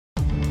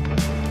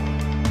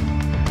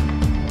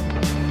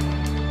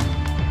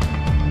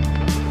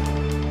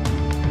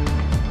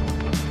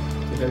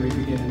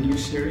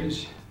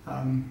series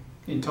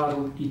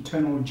entitled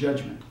Eternal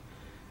Judgment.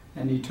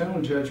 And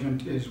eternal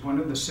judgment is one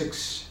of the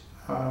six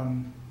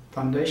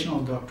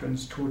foundational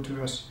doctrines taught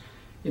to us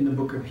in the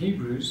book of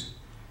Hebrews,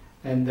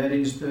 and that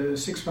is the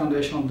six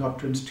foundational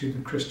doctrines to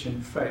the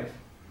Christian faith.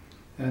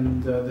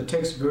 And the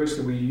text verse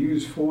that we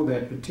use for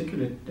that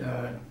particular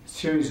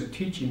series of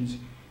teachings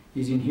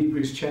is in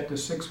Hebrews chapter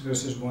 6,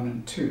 verses 1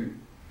 and 2.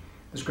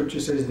 The scripture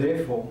says,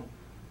 "Therefore,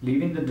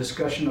 leaving the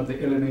discussion of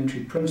the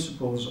elementary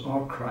principles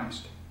of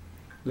Christ,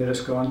 let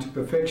us go on to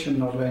perfection,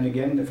 not laying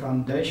again the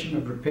foundation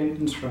of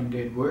repentance from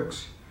dead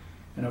works,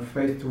 and of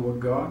faith toward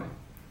God,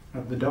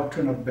 of the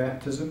doctrine of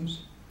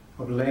baptisms,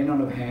 of laying on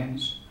of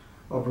hands,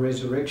 of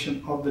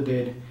resurrection of the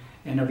dead,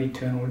 and of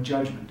eternal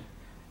judgment."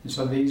 And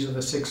so these are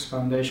the six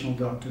foundational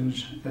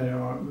doctrines that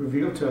are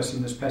revealed to us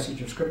in this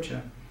passage of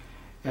Scripture.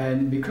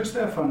 And because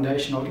they are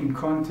foundational in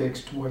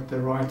context, what the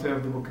writer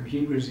of the book of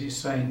Hebrews is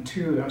saying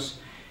to us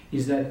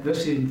is that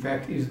this, in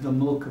fact, is the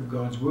milk of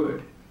God's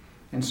Word.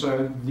 And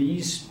so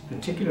these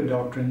particular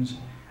doctrines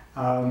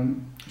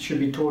should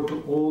be taught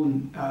to all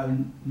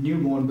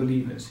newborn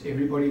believers.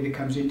 Everybody that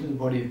comes into the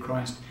body of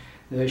Christ,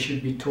 they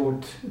should be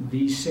taught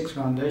these six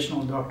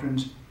foundational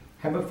doctrines,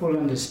 have a full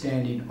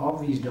understanding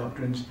of these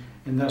doctrines,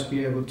 and thus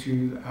be able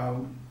to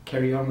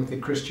carry on with the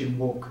Christian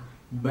walk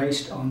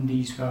based on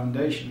these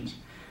foundations.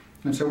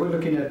 And so we're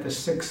looking at the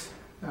sixth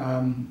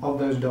of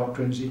those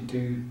doctrines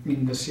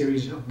in the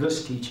series of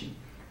this teaching,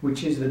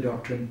 which is the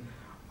doctrine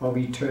of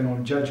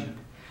eternal judgment.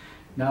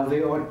 Now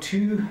there are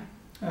two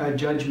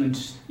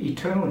judgments,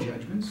 eternal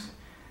judgments,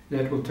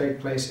 that will take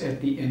place at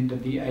the end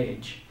of the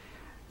age.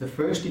 The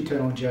first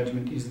eternal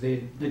judgment is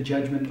the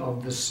judgment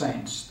of the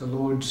saints, the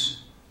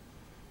Lord's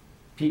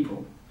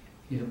people,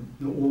 the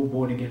all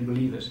born again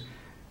believers.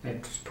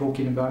 That's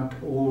talking about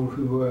all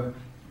who were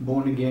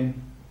born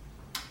again,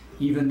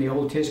 even the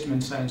Old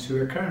Testament saints who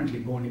are currently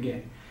born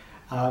again.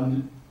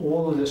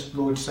 All of the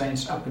Lord's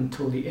saints up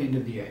until the end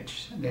of the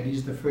age. That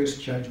is the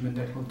first judgment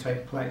that will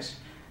take place.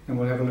 And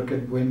we'll have a look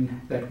at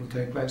when that will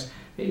take place.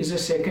 There is a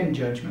second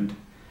judgment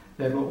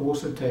that will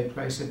also take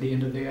place at the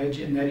end of the age,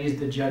 and that is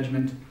the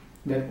judgment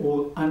that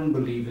all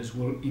unbelievers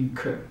will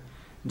incur.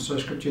 And so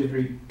Scripture is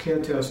very clear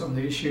to us on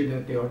the issue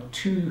that there are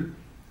two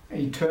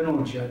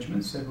eternal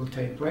judgments that will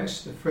take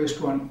place. The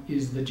first one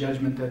is the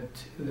judgment that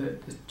the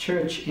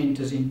church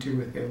enters into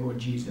with their Lord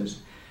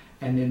Jesus.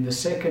 And then the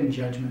second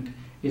judgment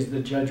is the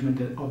judgment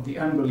of the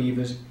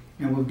unbelievers,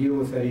 and we'll deal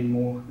with that in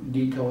more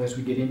detail as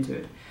we get into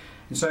it.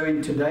 And so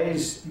in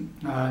today's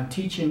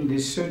teaching,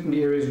 there's certain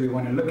areas we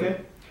want to look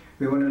at.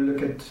 We want to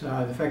look at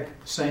the fact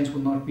that the saints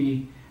will not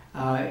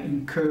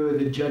incur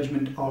the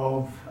judgment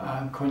of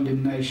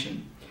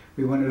condemnation.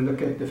 We want to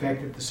look at the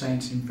fact that the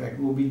saints, in fact,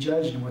 will be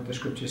judged and what the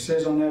Scripture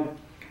says on that.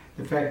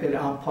 The fact that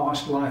our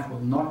past life will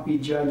not be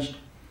judged.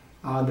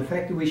 The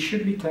fact that we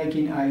should be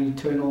taking our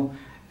eternal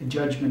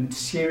judgment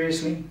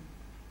seriously.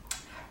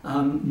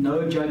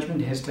 No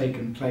judgment has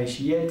taken place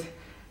yet,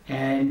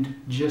 and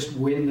just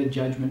when the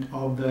judgment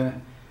of the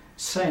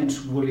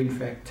saints will in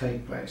fact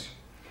take place.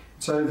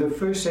 So the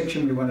first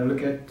section we want to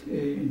look at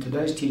in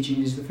today's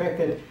teaching is the fact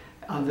that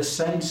the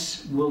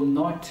saints will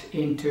not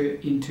enter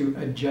into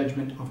a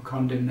judgment of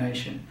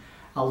condemnation.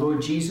 Our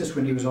Lord Jesus,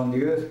 when he was on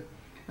the earth,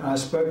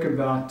 spoke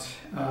about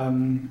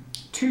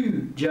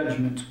two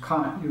judgments,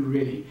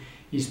 really.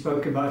 He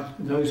spoke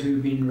about those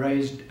who've been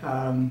raised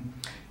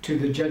to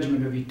the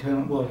judgment of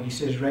eternal, well, he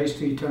says raised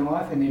to eternal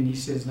life, and then he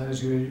says those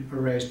who are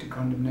raised to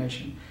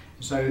condemnation.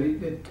 So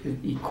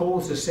he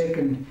calls the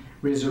second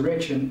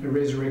resurrection a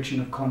resurrection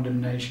of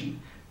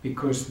condemnation,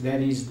 because that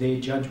is their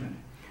judgment.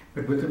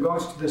 But with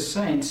regards to the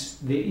saints,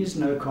 there is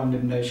no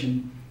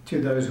condemnation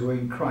to those who are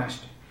in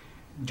Christ.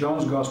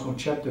 John's Gospel,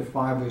 chapter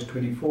 5, verse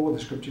 24, the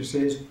Scripture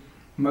says,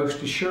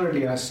 "Most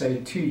assuredly I say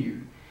to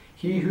you,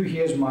 he who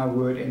hears my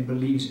word and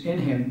believes in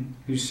him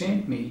who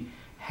sent me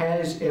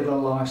has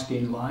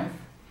everlasting life,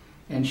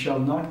 and shall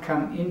not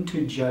come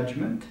into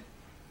judgment,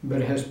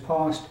 but has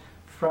passed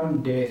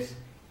from death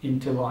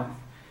into life."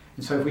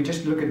 And so if we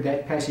just look at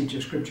that passage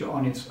of Scripture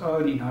on its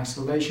own in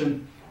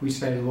isolation, we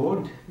say,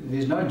 "Lord,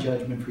 there's no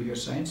judgment for your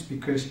saints,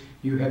 because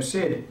you have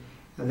said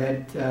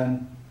that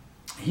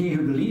he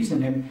who believes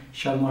in him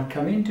shall not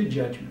come into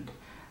judgment,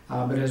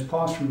 but has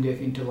passed from death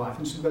into life."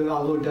 And so, but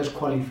our Lord does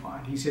qualify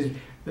it. He says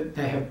that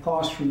they have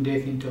passed from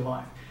death into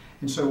life.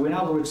 And so when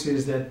our Lord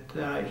says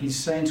that his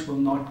saints will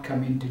not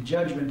come into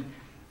judgment,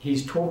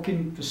 he's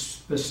talking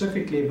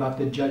specifically about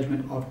the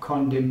judgment of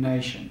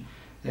condemnation.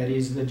 That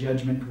is the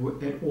judgment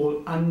that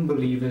all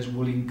unbelievers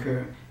will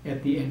incur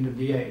at the end of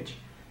the age.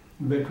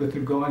 But with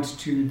regards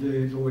to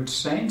the Lord's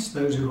saints,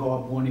 those who are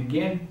born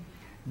again,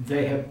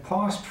 they have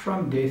passed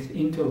from death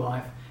into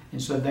life, and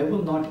so they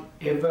will not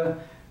ever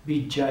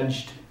be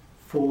judged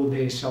for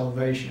their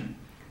salvation.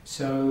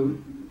 So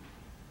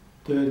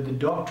the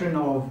doctrine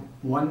of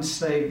once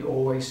saved,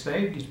 always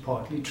saved is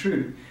partly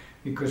true,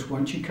 because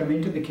once you come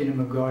into the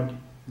kingdom of God,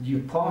 you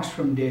pass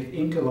from death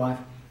into life,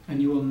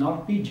 and you will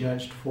not be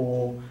judged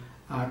for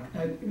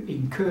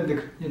incur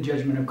the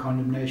judgment of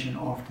condemnation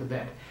after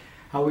that.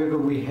 However,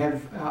 we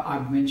have,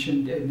 I've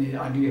mentioned,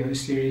 I do have a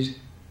series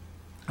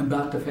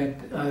about the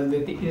fact that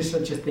there is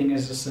such a thing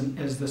as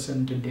the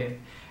sin to death.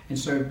 And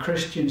so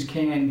Christians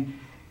can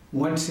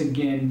once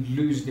again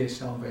lose their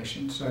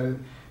salvation. So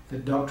the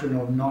doctrine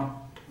of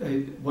not,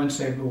 once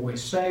saved,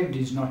 always saved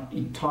is not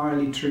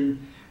entirely true,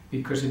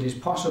 because it is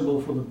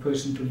possible for the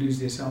person to lose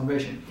their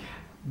salvation.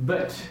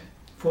 But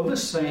for the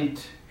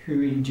saint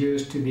who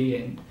endures to the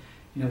end,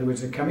 in other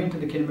words, they come into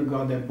the kingdom of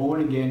God, they're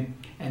born again,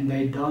 and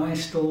they die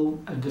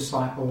still a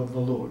disciple of the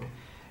Lord.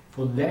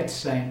 For that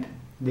saint,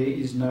 there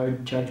is no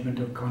judgment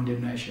of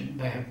condemnation.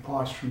 They have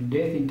passed from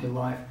death into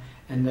life,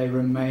 and they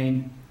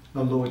remain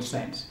the Lord's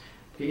saints.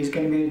 There is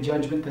going to be a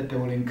judgment that they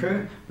will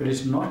incur, but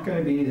it's not going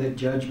to be the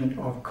judgment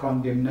of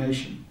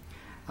condemnation.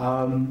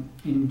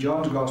 In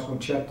John's Gospel,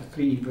 chapter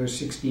 3, verse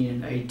 16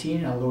 and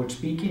 18, our Lord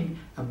speaking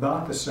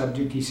about the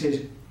subject, he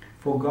says,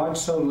 "For God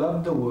so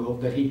loved the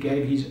world that he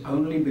gave his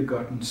only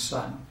begotten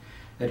Son,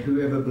 that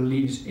whoever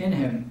believes in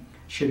him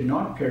should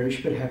not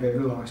perish but have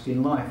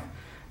everlasting life.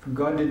 For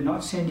God did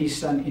not send his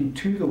Son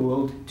into the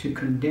world to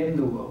condemn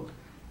the world,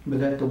 but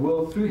that the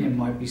world through him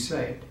might be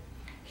saved.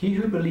 He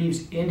who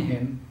believes in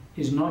him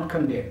is not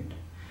condemned,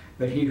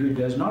 but he who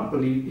does not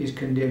believe is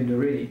condemned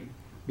already,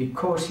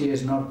 because he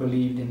has not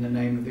believed in the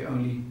name of the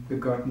only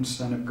begotten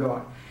Son of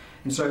God."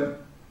 And so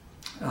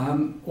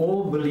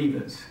all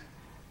believers,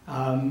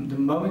 the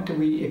moment that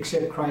we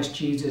accept Christ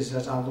Jesus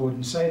as our Lord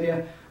and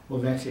Savior, well,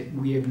 that's it.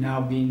 We have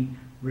now been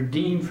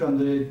redeemed from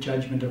the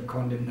judgment of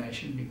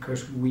condemnation,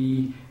 because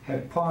we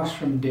have passed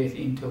from death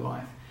into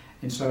life.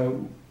 And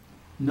so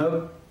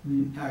no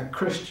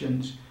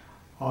Christians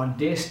are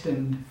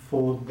destined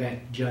for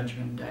that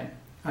judgment day,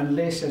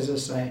 unless, as I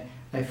say,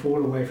 they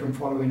fall away from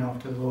following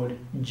after the Lord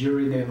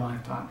during their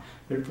lifetime.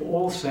 But for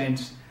all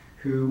saints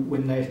who,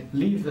 when they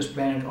leave this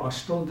planet, are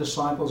still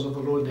disciples of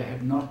the Lord, they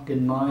have not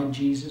denied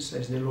Jesus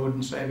as their Lord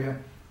and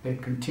Savior, they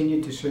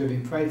continue to serve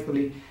him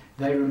faithfully,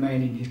 they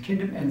remain in his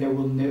kingdom, and they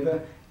will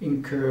never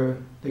incur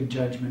the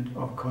judgment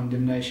of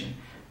condemnation,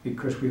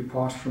 because we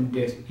pass from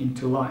death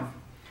into life.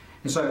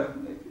 And so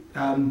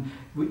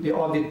there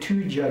are the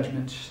two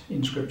judgments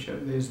in Scripture.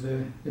 There's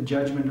the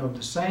judgment of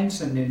the saints,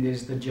 and then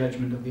there's the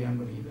judgment of the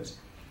unbelievers.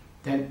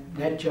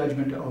 That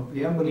judgment of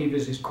the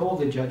unbelievers is called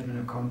the judgment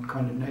of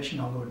condemnation.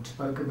 Our Lord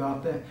spoke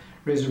about the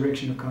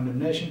resurrection of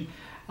condemnation,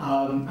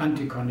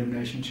 unto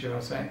condemnation, shall I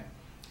say.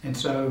 And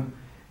so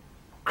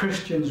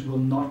Christians will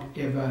not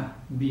ever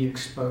be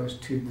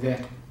exposed to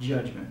that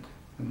judgment.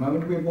 The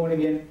moment we're born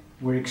again,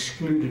 we're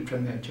excluded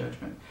from that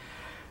judgment.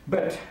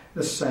 But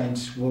the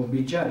saints will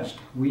be judged.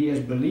 We as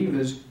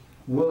believers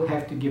will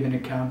have to give an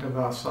account of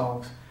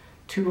ourselves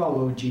to our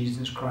Lord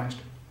Jesus Christ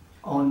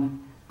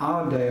on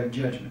our day of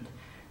judgment.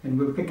 And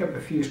we'll pick up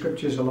a few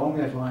scriptures along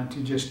that line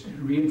to just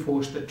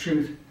reinforce the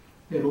truth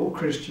that all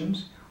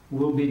Christians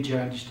will be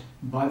judged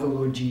by the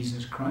Lord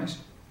Jesus Christ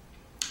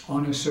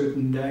on a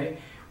certain day,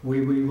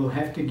 where we will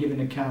have to give an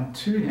account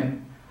to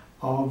him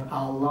of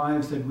our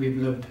lives that we've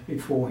lived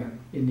before him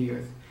in the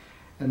earth.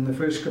 And the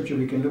first scripture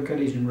we can look at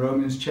is in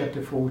Romans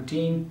chapter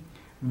 14,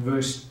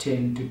 verse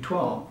 10 to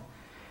 12.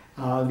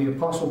 The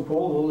Apostle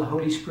Paul, or the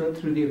Holy Spirit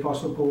through the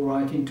Apostle Paul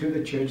writing to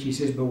the church, he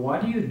says, "But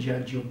why do you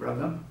judge your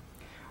brother?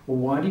 Or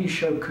why do you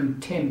show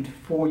contempt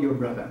for your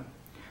brother?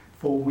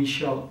 For we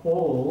shall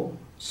all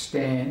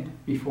stand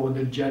before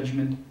the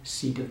judgment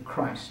seat of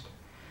Christ.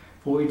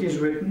 For it is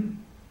written,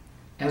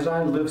 As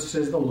I live,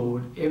 says the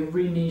Lord,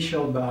 every knee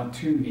shall bow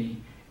to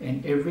me,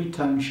 and every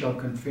tongue shall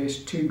confess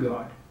to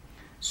God.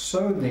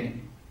 So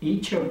then,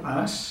 each of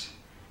us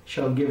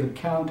shall give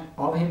account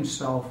of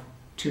himself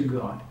to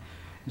God."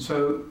 And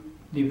so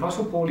the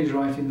Apostle Paul is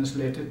writing this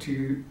letter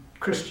to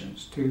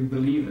Christians, to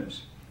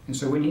believers. And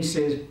so when he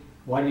says,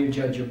 "Why do you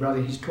judge your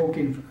brother?" he's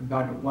talking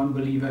about one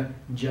believer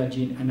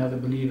judging another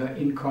believer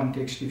in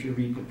context if you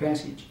read the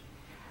passage.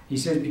 He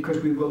says,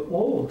 because we will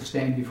all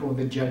stand before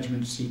the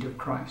judgment seat of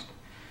Christ.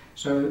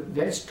 So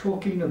that's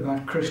talking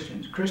about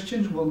Christians.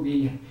 Christians will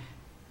be,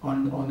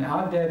 on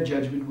our day of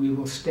judgment, we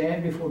will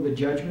stand before the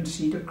judgment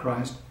seat of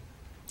Christ.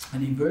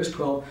 And in verse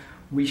 12,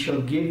 we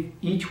shall give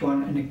each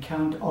one an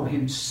account of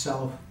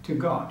himself to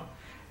God.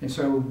 And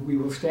so we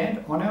will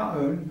stand on our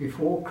own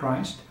before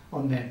Christ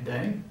on that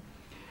day,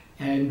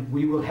 and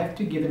we will have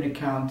to give an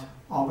account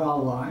of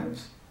our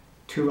lives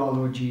to our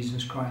Lord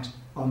Jesus Christ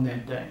on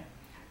that day.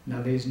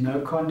 Now, there's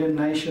no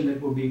condemnation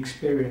that will be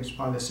experienced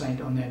by the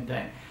saint on that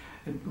day.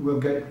 We'll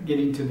get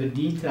into the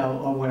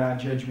detail of what our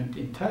judgment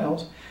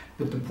entails,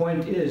 but the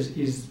point is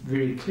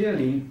very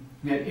clearly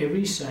that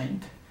every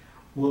saint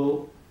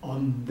will,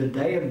 on the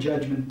day of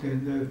judgment,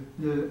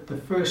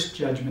 the first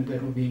judgment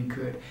that will be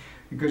incurred,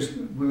 because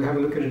we'll have a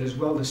look at it as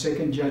well, the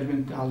second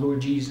judgment, our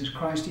Lord Jesus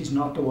Christ is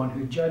not the one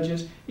who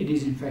judges, it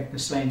is in fact the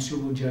saints who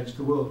will judge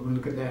the world. We'll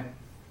look at that.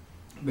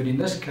 But in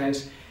this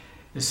case,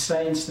 the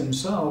saints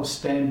themselves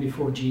stand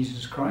before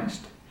Jesus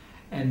Christ,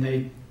 and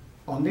they,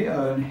 on their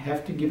own,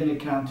 have to give an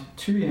account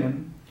to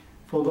him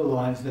for the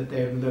lives that they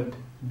have lived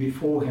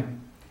before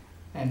him.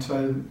 And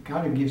so it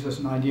kind of gives us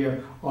an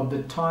idea of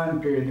the time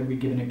period that we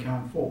give an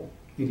account for.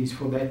 It is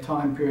for that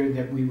time period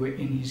that we were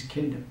in his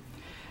kingdom.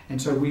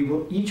 And so we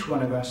will, each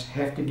one of us,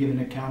 have to give an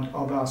account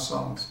of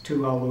ourselves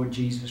to our Lord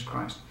Jesus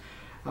Christ.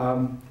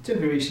 It's a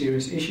very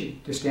serious issue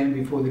to stand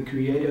before the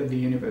Creator of the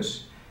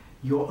universe,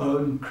 your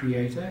own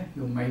Creator,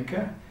 your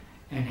Maker,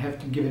 and have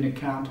to give an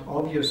account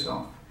of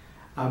yourself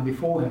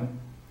before Him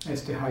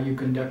as to how you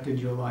conducted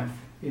your life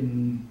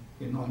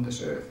on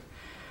this earth.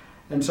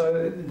 And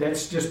so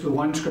that's just the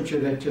one scripture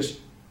that just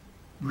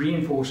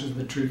reinforces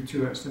the truth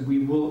to us, that we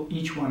will,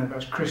 each one of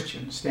us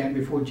Christians, stand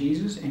before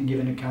Jesus and give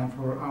an account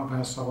of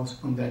ourselves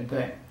on that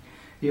day.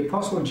 The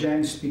Apostle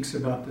James speaks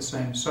about the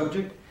same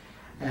subject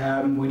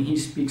when he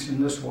speaks in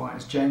this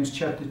wise. James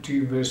chapter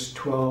 2 verse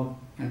 12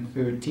 and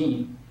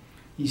 13.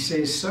 He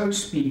says, "So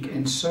speak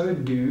and so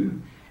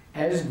do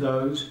as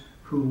those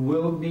who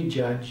will be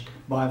judged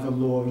by the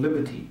law of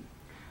liberty.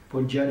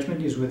 For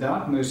judgment is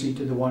without mercy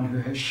to the one who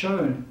has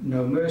shown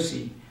no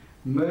mercy.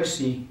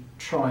 Mercy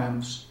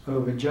triumphs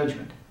over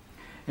judgment."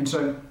 And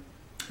so,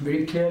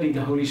 very clearly,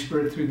 the Holy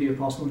Spirit, through the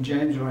Apostle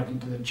James, writing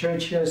to the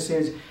church here,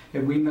 says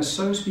that we must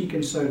so speak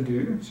and so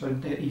do. So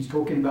that he's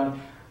talking about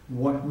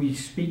what we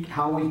speak,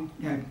 how we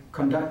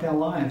conduct our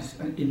lives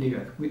in the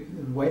earth.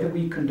 The way that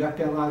we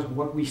conduct our lives,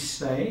 what we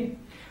say,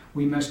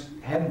 we must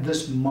have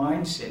this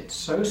mindset.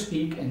 So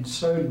speak and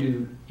so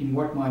do. In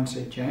what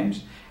mindset,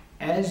 James?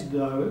 As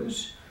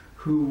those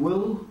who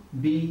will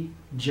be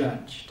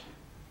judged.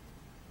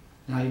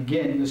 Now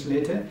again, this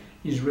letter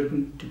is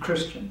written to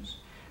Christians.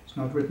 It's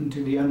not written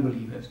to the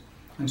unbelievers.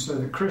 And so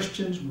the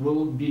Christians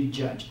will be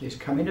judged. There's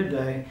coming a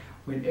day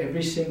when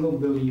every single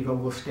believer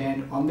will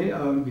stand on their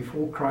own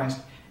before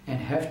Christ and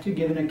have to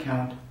give an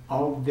account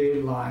of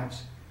their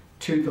lives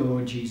to the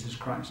Lord Jesus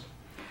Christ.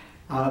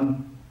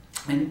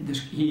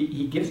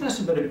 He gives us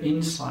a bit of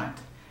insight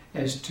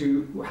as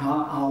to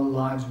how our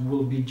lives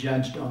will be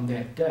judged on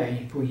that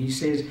day. For he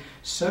says,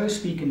 "So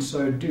speak and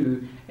so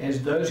do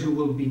as those who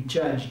will be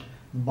judged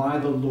by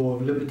the law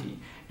of liberty."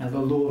 Now the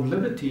law of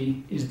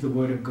liberty is the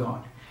Word of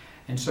God.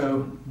 And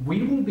so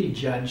we will be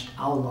judged,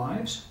 our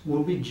lives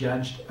will be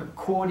judged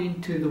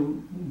according to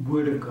the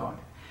Word of God.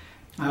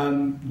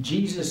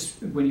 Jesus,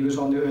 when he was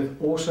on the earth,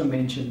 also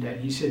mentioned that.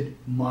 He said,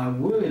 "My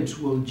words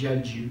will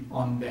judge you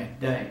on that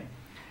day."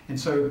 And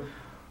so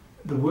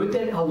the word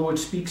that our Lord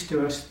speaks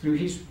to us through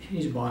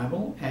His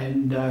Bible,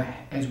 and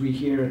as we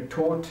hear it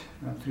taught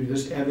through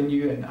this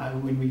avenue,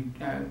 and when we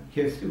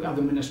hear through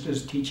other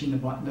ministers teaching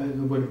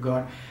the Word of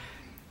God,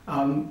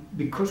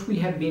 because we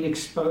have been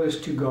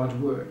exposed to God's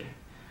Word,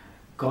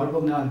 God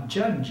will now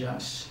judge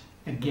us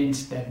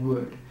against that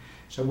Word.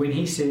 So when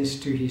He says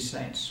to His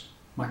saints,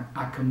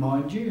 "I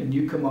command you, a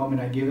new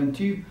commandment I give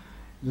unto you,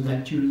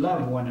 that you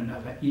love one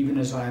another, even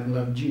as I have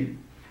loved you."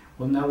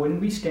 Well, now when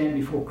we stand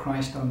before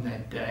Christ on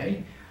that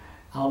day,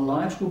 our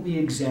lives will be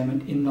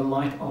examined in the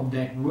light of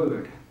that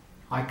word.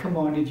 "I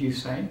commanded you,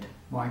 Saint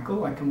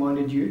Michael, I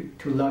commanded you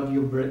to love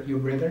your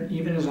brethren,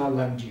 even as I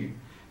loved you."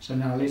 So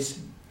now let's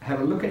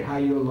have a look at how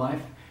your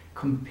life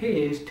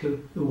compares to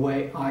the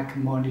way I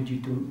commanded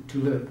you to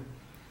live.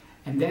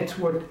 And that's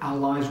what our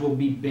lives will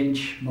be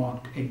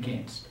benchmarked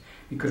against.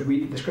 Because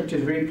the scripture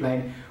is very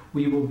plain,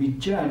 we will be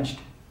judged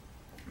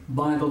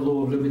by the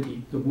law of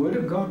liberty. The Word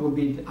of God will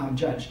be our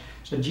judge.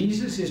 So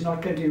Jesus is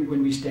not going to,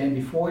 when we stand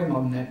before Him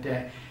on that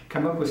day,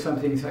 come up with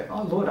something and say,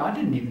 "Oh Lord, I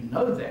didn't even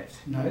know that."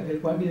 No,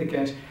 that won't be the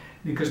case,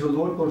 because the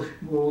Lord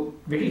will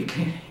very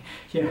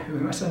clearly, we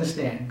must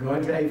understand,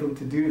 God's able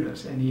to do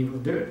this, and He will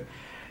do it.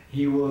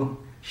 He will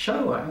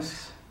show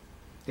us,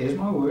 "There's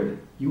my word,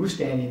 you were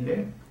standing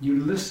there, you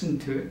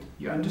listened to it,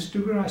 you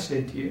understood what I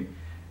said to you,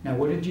 now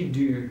what did you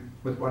do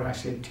with what I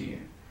said to you?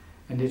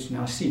 And let's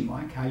now see,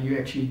 Mike, how you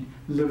actually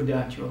lived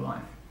out your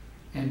life."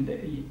 And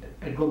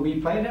it will be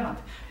played out.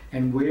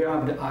 And where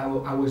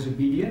I was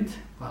obedient,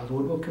 our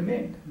Lord will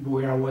commend.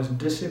 Where I was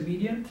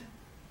disobedient,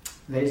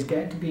 there's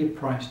going to be a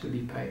price to be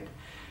paid.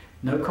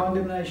 No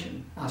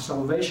condemnation. Our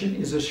salvation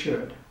is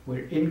assured.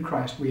 We're in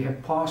Christ. We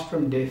have passed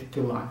from death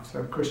to life.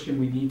 So, Christian,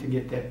 we need to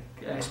get that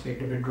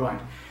aspect of it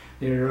right.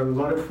 There are a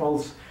lot of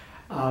false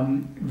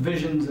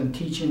visions and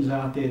teachings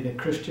out there that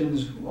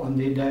Christians, on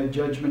their day of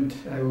judgment,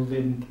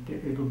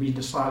 it will be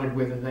decided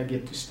whether they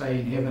get to stay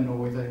in heaven or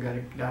whether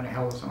they go to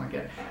hell or something like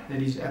that.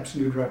 That is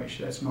absolute rubbish.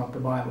 That's not the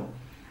Bible.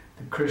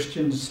 The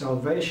Christian's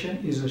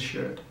salvation is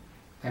assured.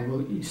 They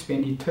will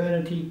spend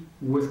eternity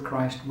with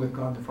Christ, with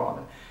God the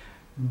Father.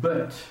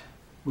 But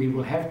we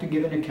will have to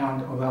give an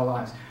account of our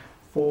lives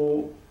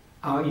for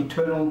our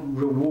eternal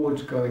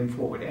rewards going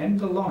forward and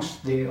the loss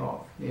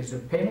thereof. There's a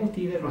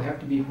penalty that will have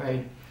to be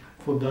paid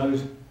for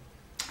those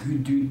who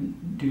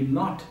do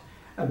not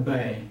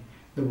obey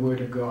the Word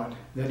of God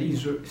that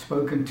is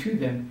spoken to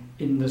them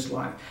in this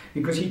life.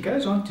 Because he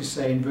goes on to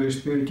say in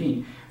verse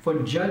 13,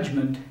 "For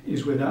judgment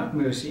is without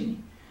mercy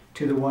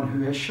to the one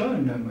who has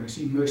shown no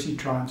mercy. Mercy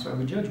triumphs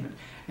over judgment."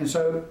 And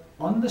so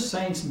on the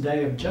saints'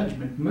 day of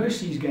judgment,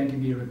 mercy is going to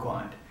be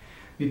required.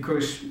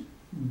 Because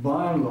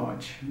by and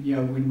large,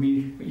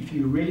 if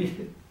you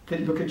really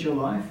look at your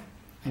life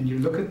and you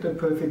look at the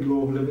perfect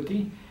law of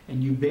liberty,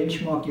 and you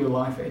benchmark your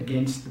life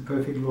against the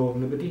perfect law of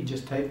liberty,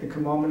 just take the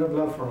commandment of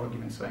love for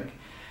argument's sake,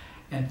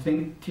 and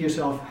think to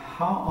yourself,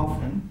 how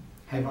often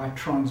have I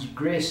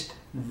transgressed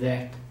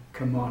that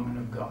commandment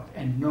of God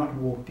and not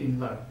walked in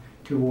love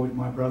toward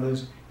my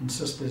brothers and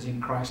sisters in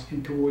Christ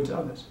and towards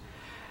others.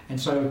 And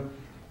so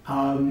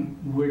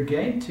we're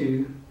going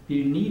to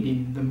be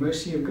needing the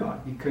mercy of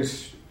God,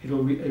 because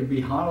it'll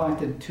be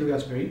highlighted to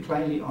us very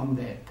plainly on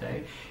that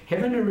day.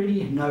 Heaven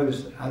already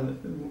knows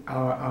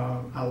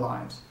our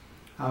lives,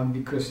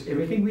 because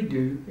everything we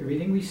do,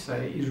 everything we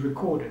say is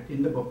recorded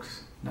in the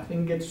books.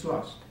 Nothing gets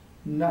lost.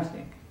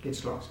 Nothing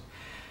gets lost.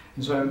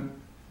 And so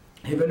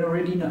heaven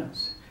already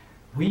knows.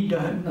 We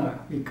don't know,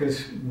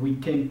 because we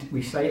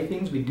say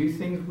things, we do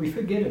things, we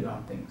forget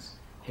about things.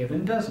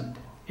 Heaven doesn't.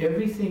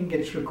 Everything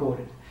gets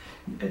recorded.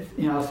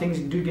 Things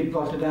do get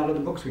blotted out of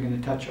the books. We're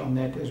going to touch on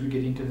that as we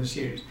get into the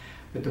series.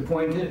 But the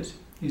point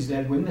is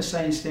that when the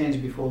saint stands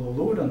before the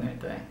Lord on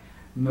that day,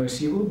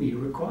 mercy will be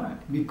required,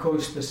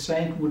 because the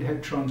saint would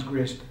have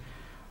transgressed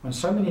on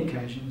so many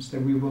occasions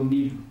that we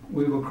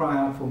will cry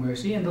out for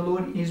mercy, and the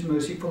Lord is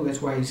merciful.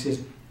 That's why he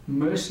says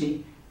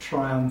mercy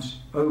triumphs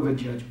over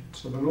judgment.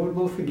 So the Lord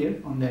will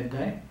forgive on that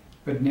day,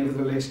 but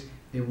nevertheless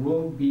there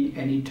will be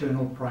an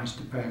eternal price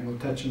to pay, and we'll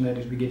touch on that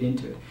as we get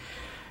into it.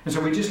 And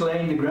so we're just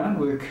laying the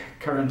groundwork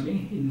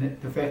currently in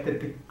the fact that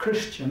the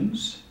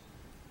Christians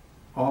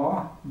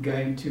are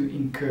going to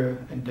incur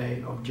a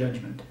day of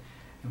judgment,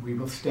 and we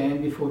will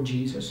stand before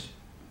Jesus,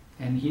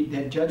 and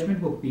that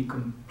judgment will be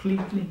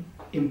completely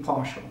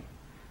impartial.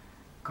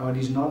 God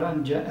is not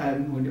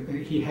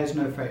he has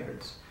no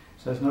favorites.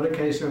 So it's not a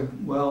case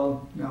of,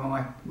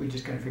 we're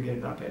just going to forget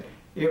about that.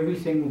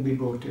 Everything will be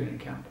brought to an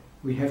account.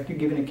 We have to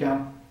give an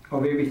account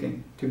of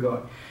everything to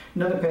God.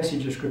 Another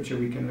passage of scripture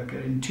we can look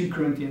at in 2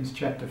 Corinthians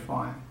chapter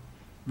 5,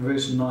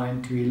 verse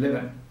 9 to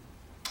 11.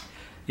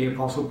 The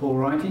Apostle Paul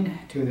writing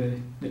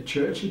to the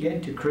church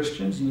again, to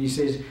Christians, and he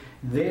says,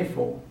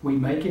 "Therefore we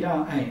make it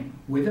our aim,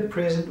 whether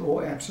present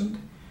or absent,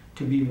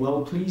 to be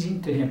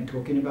well-pleasing to him,"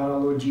 talking about our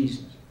Lord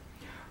Jesus.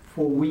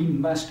 "For we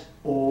must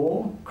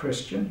all,"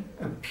 Christian,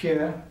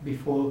 "appear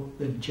before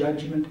the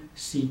judgment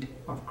seat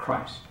of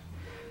Christ,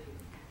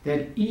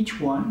 that each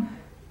one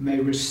may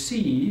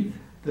receive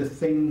the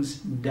things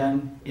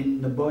done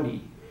in the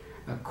body,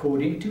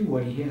 according to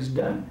what he has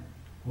done,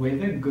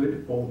 whether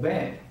good or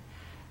bad.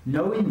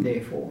 Knowing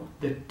therefore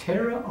the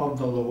terror of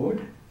the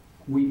Lord,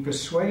 we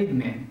persuade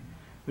men,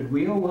 but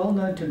we are well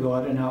known to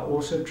God, and our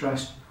also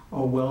trust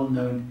are well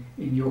known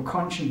in your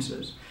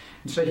consciences."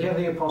 And so here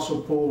the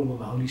Apostle Paul, or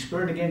the Holy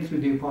Spirit again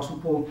through the Apostle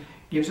Paul,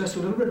 gives us a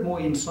little bit more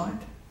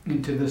insight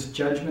into this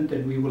judgment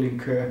that we will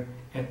incur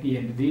at the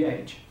end of the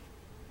age.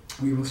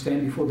 We will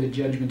stand before the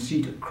judgment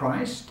seat of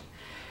Christ.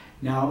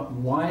 Now,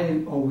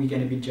 why are we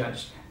going to be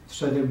judged?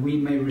 So that we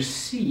may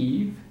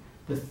receive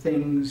the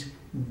things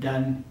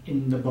done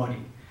in the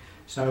body.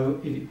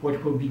 So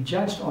what will be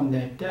judged on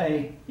that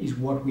day is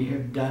what we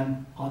have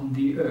done on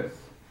the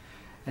earth.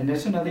 And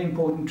that's another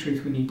important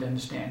truth we need to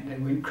understand.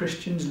 And when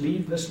Christians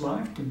leave this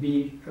life to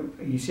be,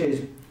 he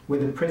says,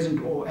 whether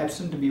present or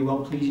absent, to be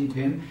well-pleasing to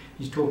him,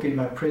 he's talking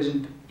about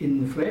present in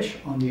the flesh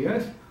on the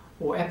earth,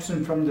 or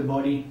absent from the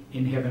body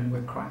in heaven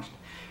with Christ.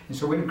 And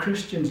so when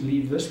Christians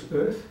leave this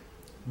earth,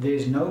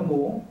 there's no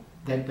more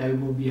that they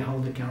will be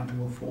held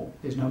accountable for.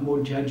 There's no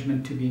more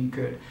judgment to be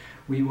incurred.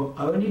 We will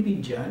only be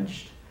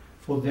judged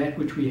for that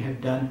which we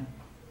have done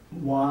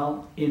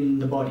while in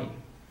the body.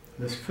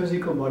 This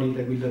physical body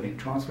that we live in.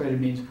 Translated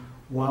means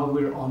while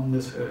we're on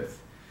this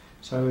earth.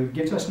 So it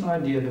gives us an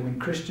idea that when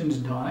Christians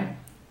die,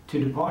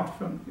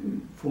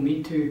 for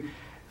me to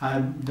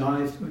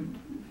die,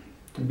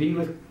 to be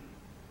with,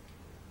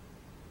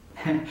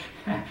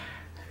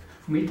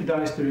 for me to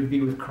die is to be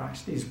with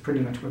Christ, is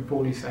pretty much what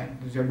Paul is saying.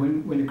 So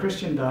when a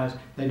Christian dies,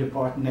 they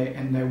depart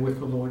and they're with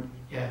the Lord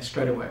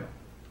straight away.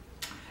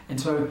 And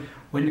so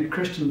when a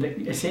Christian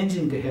ascends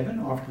into heaven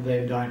after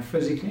they've died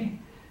physically,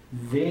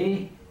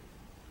 their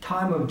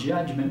time of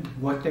judgment,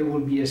 what they will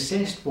be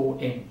assessed for,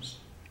 ends.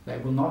 They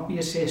will not be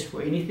assessed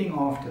for anything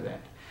after that.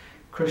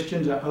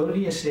 Christians are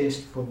only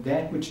assessed for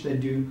that which they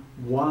do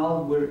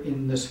while we're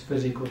in this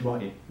physical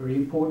body. Very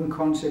important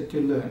concept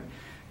to learn,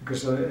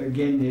 because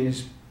again,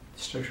 there's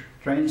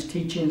strange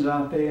teachings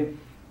out there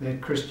that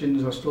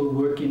Christians are still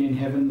working in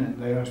heaven,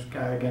 and they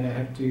are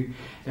going to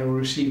they will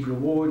receive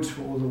rewards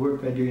for all the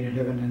work they're doing in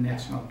heaven, and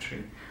that's not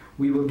true.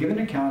 We will give an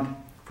account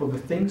for the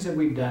things that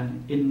we've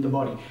done in the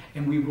body,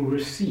 and we will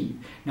receive.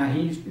 Now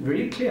he's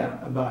very clear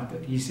about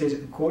that. He says,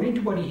 according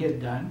to what he has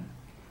done,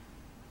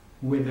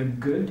 whether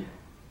good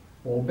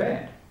or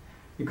bad.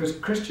 Because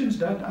Christians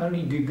don't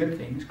only do good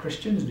things,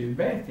 Christians do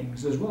bad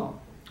things as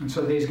well. And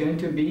so there's going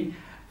to be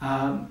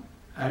a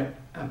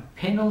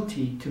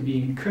penalty to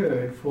be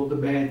incurred for the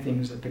bad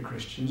things that the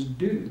Christians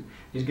do.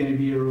 There's going to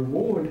be a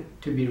reward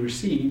to be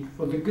received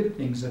for the good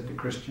things that the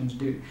Christians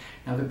do.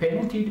 Now the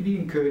penalty to be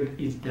incurred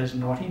does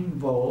not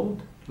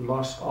involve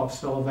loss of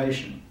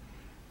salvation.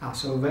 Our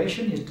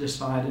salvation is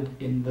decided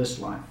in this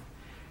life.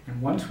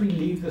 And once we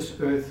leave this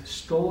earth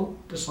still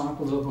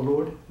disciples of the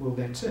Lord, well,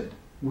 that's it.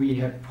 We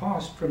have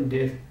passed from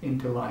death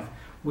into life.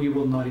 We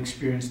will not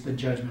experience the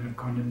judgment of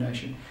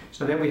condemnation.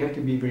 So that we have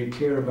to be very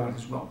clear about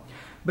as well.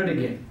 But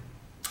again,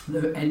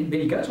 But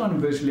he goes on in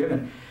verse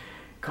 11,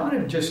 kind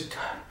of just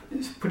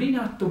putting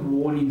out the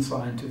warning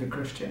sign to the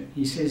Christian.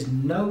 He says,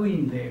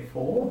 knowing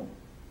therefore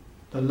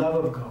the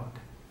love of God,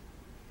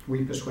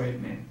 we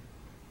persuade men.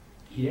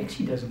 He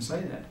actually doesn't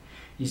say that.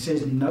 He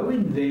says,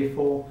 knowing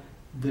therefore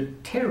the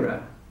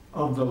terror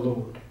of the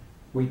Lord,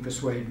 we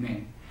persuade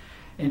men.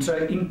 And so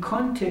in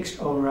context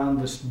around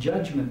this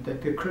judgment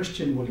that the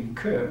Christian will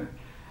incur,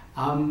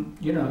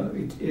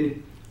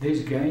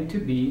 there's going to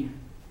be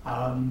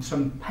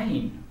some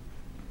pain.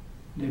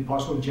 The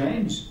Apostle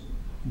James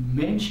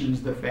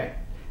mentions the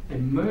fact that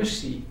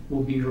mercy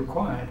will be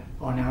required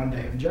on our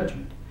day of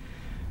judgment,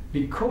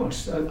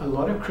 because a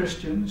lot of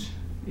Christians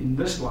in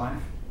this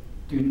life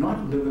do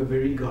not live a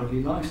very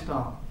godly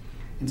lifestyle.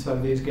 And so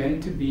there's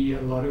going to be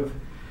a lot of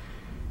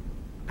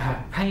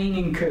pain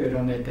incurred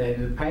on that day.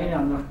 The pain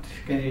I'm not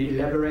going to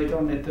elaborate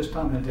on at this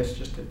time, and that's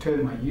just a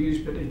term I use,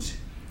 but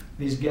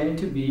there's going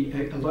to be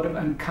a lot of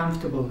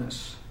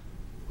uncomfortableness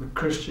with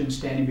Christians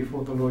standing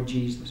before the Lord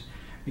Jesus,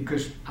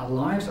 because our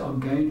lives are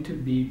going to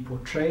be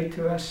portrayed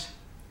to us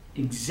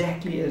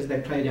exactly as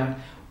they played out,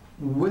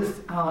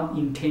 with our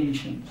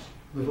intentions,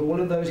 with all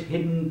of those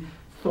hidden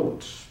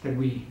thoughts that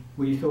we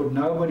thought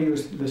nobody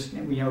was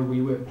listening. We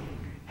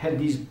had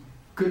these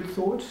good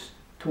thoughts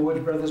towards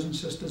brothers and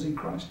sisters in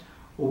Christ,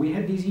 or we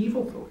had these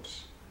evil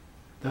thoughts.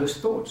 Those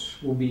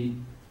thoughts will be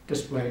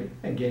displayed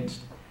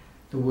against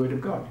the Word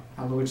of God.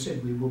 Our Lord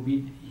said,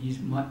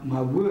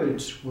 my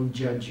words will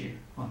judge you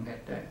on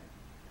that day.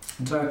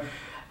 And so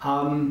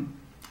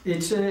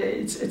it's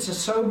a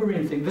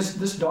sobering thing.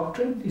 This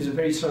doctrine is a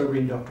very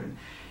sobering doctrine.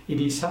 It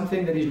is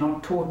something that is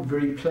not taught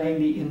very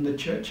plainly in the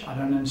church. I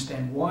don't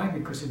understand why,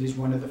 because it is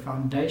one of the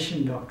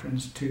foundation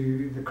doctrines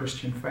to the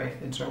Christian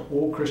faith. And so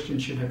all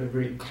Christians should have a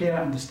very clear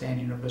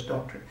understanding of this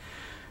doctrine,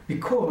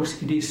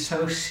 because it is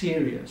so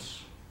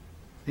serious.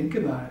 Think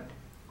about it.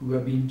 We are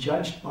being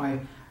judged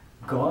by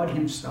God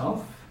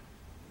Himself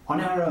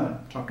on our own.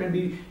 It's not going to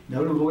be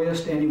no lawyer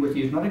standing with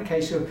you. It's not a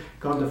case of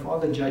God the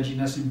Father judging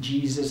us and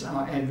Jesus,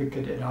 our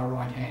advocate, at our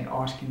right hand,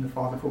 asking the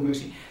Father for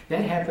mercy.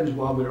 That happens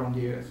while we're on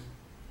the earth.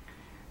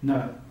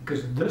 No,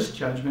 because this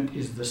judgment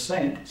is the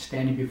saint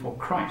standing before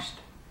Christ,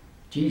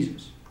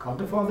 Jesus. God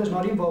the Father is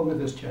not involved with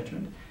this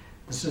judgment.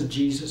 This is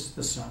Jesus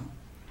the Son.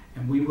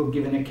 And we will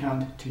give an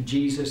account to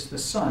Jesus the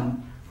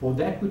Son for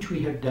that which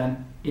we have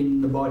done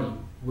in the body,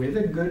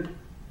 whether good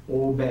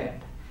or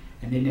bad.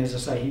 And then, as I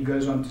say, he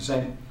goes on to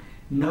say,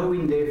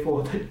 knowing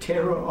therefore the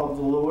terror of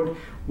the Lord,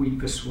 we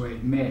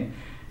persuade men.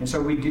 And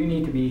so we do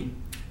need to be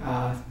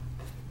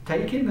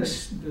taking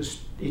this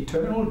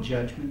eternal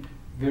judgment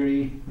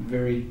very,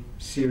 very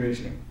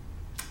seriously.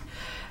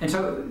 And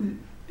so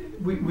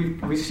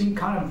we've seen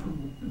kind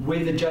of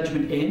where the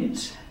judgment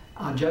ends.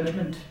 Our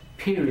judgment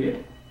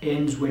period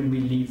ends when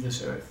we leave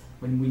this earth,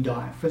 when we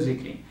die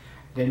physically.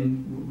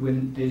 Then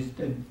when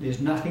there's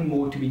nothing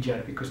more to be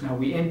judged, because now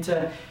we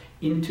enter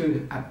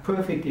into a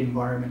perfect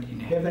environment in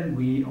heaven.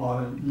 We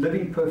are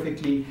living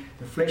perfectly.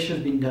 The flesh has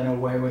been done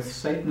away with.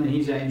 Satan and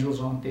his angels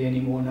aren't there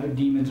anymore. No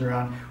demons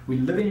around. We're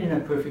living in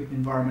a perfect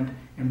environment,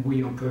 and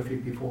we are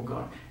perfect before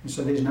God. And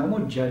so there's no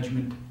more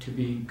judgment to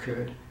be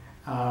incurred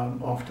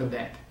after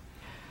that.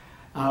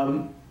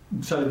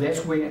 So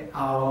that's where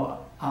our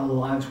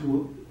lives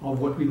of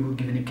what we will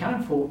give an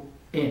account for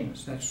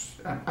ends. That's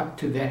up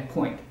to that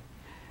point.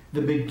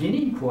 The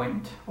beginning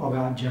point of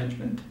our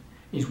judgment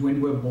is when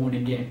we're born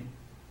again.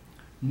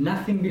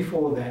 Nothing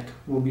before that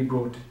will be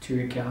brought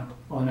to account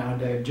on our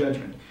day of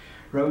judgment.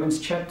 Romans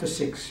chapter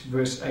 6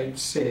 verse 8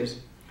 says,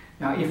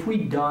 now if we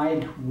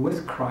died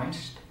with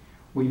Christ,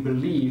 we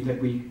believe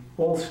that we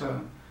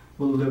also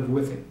will live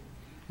with Him.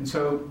 And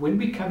so when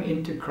we come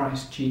into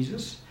Christ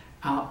Jesus,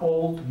 our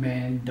old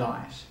man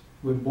dies.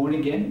 We're born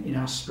again in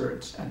our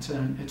spirits.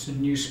 It's a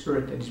new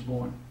spirit that is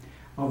born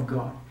of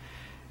God.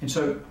 And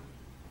so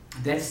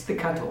that's the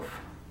cutoff.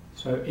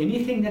 So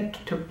anything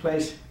that took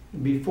place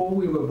before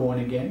we were born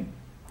again,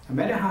 no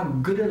matter how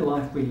good a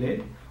life we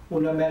led,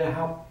 or no matter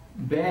how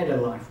bad a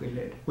life we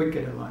led,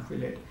 wicked a life we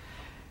led,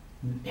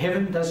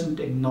 heaven doesn't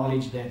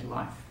acknowledge that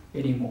life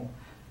anymore.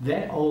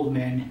 That old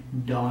man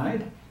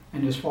died,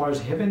 and as far as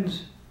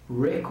heaven's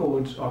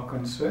records are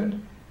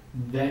concerned,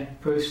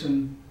 that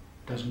person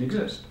doesn't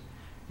exist.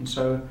 And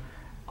so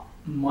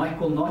Mike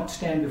will not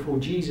stand before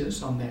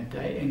Jesus on that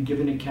day and give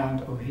an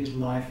account of his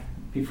life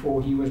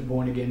before he was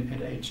born again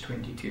at age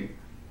 22.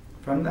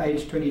 From the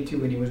age 22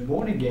 when he was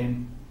born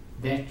again,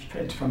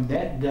 it's from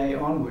that day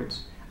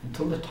onwards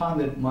until the time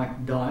that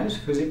Mike dies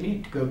physically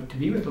to go to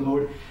be with the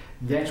Lord.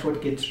 That's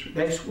what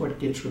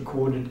gets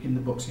recorded in the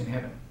books in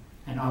heaven,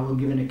 and I will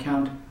give an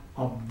account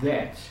of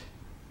that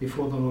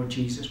before the Lord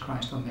Jesus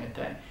Christ on that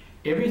day.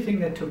 Everything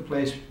that took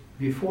place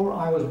before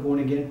I was born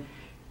again,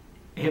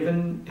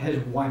 heaven has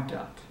wiped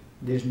out.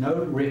 There's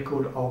no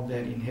record of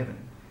that in heaven,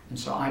 and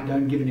so I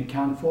don't give an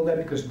account for that,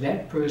 because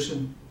that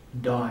person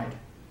died.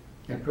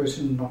 That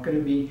person is not going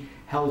to be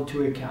held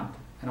to account.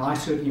 And I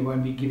certainly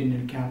won't be giving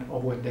an account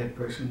of what that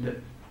person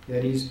did.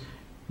 That is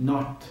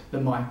not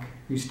the Mike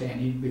who's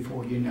standing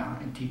before you now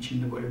and teaching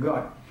the Word of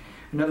God.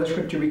 Another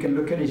scripture we can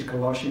look at is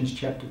Colossians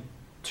chapter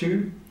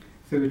 2,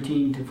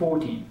 13 to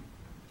 14.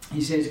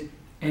 He says,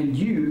 "And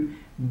you,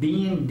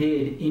 being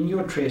dead in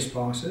your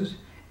trespasses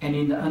and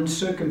in the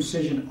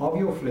uncircumcision of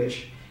your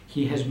flesh,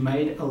 he has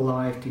made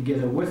alive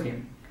together with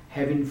him,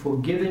 having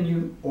forgiven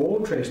you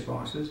all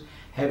trespasses,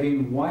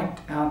 having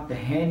wiped out the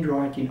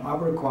handwriting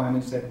of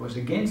requirements that was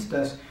against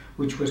us,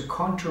 which was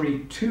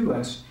contrary to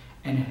us,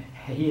 and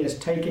he has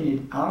taken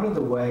it out of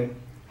the way,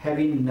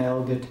 having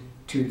nailed it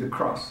to the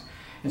cross."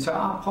 And so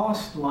our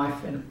past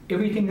life and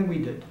everything that we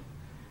did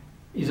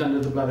is under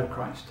the blood of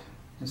Christ.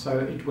 And so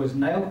it was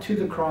nailed to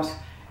the cross,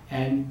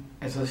 and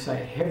as I say,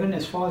 heaven,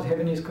 as far as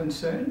heaven is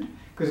concerned,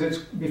 because it's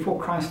before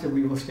Christ that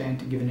we will stand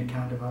to give an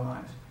account of our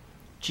lives.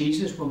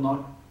 Jesus will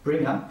not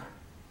bring up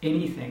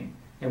anything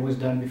that was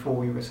done before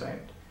we were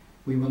saved.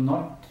 We will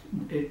not,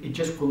 it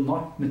just will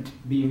not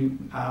be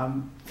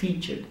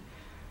featured.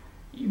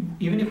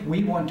 Even if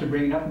we want to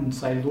bring it up and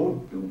say, "Lord,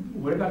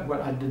 what about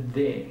what I did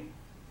there?"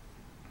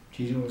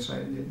 Jesus will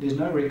say, "There's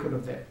no record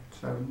of that.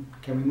 So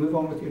can we move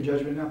on with your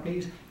judgment now,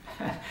 please?"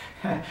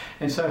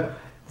 And so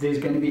there's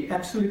going to be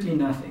absolutely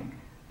nothing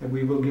that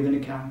we will give an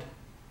account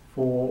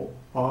for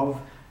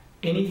of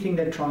anything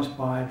that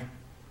transpired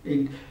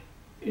in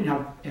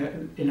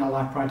our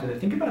life prior to that.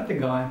 Think about the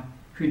guy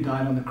who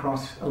died on the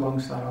cross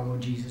alongside our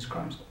Lord Jesus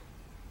Christ.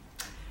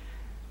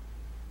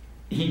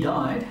 He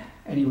died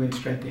and he went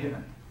straight to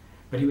heaven,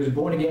 but he was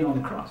born again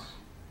on the cross.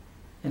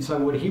 And so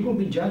what he will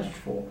be judged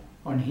for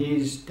on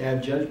his day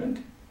of judgment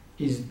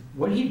is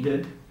what he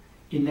did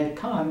in that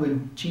time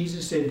when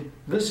Jesus said,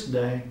 "This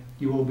day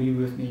you will be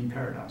with me in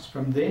paradise."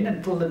 From then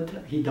until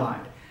he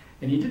died.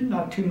 And he didn't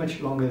die too much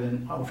longer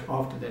than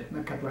after that,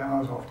 a couple of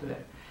hours after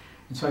that.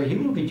 And so he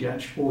will be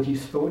judged for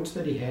his thoughts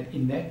that he had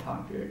in that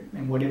time period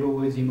and whatever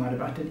words he might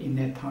have uttered in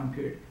that time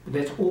period. But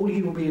that's all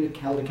he will be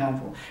held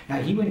accountable.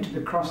 Now, he went to the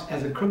cross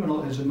as a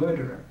criminal, as a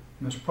murderer,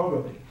 most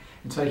probably.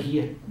 And so he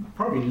had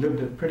probably lived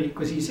a pretty,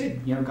 because he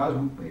said, guys,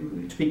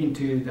 speaking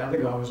to the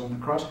other guy who was on the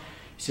cross, he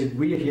said,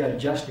 "We are here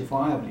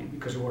justifiably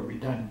because of what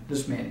we've done.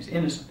 This man is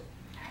innocent."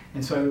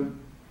 And so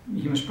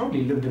he must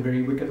probably lived a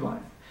very wicked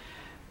life.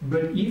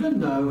 But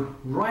even though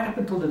right up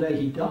until the day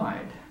he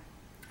died,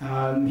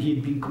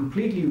 he'd been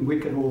completely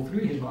wicked all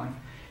through his life,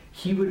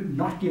 he would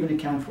not give an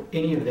account for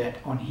any of that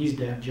on his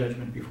day of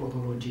judgment before the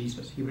Lord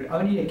Jesus. He would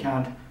only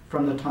account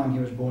from the time he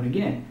was born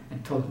again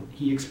until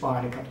he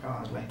expired a couple of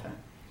hours later.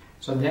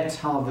 So that's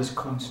how this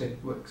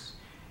concept works.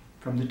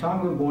 From the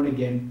time we're born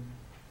again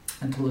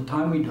until the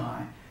time we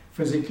die,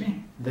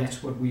 physically,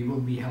 that's what we will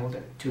be held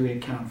to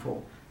account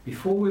for.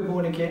 Before we're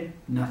born again,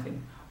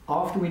 nothing.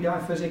 After we die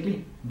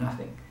physically,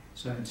 nothing.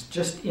 So it's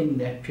just in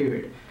that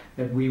period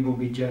that we will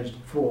be judged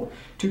for.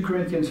 2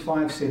 Corinthians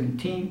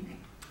 5:17,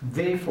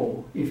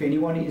 "Therefore, if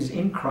anyone is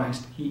in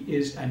Christ, he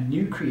is a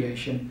new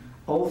creation.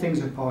 All things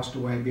have passed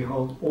away.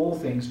 Behold, all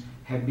things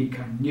have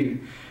become new."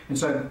 And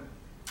so,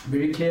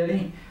 very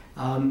clearly,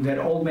 that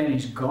old man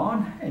is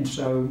gone, and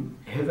so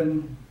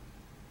heaven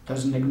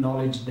doesn't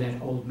acknowledge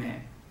that old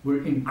man.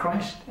 We're in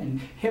Christ,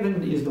 and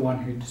heaven is the one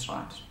who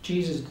decides.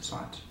 Jesus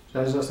decides. So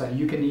as I say,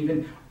 you can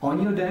even,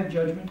 on your day of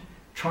judgment,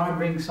 try and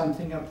bring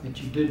something up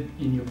that you did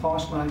in your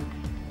past life,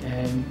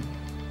 and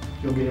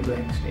you'll get a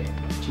blank stare.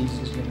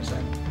 Jesus is going to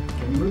say,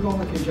 "Can you move on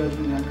with your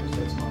judgment now? Because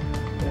that's not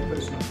that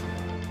person."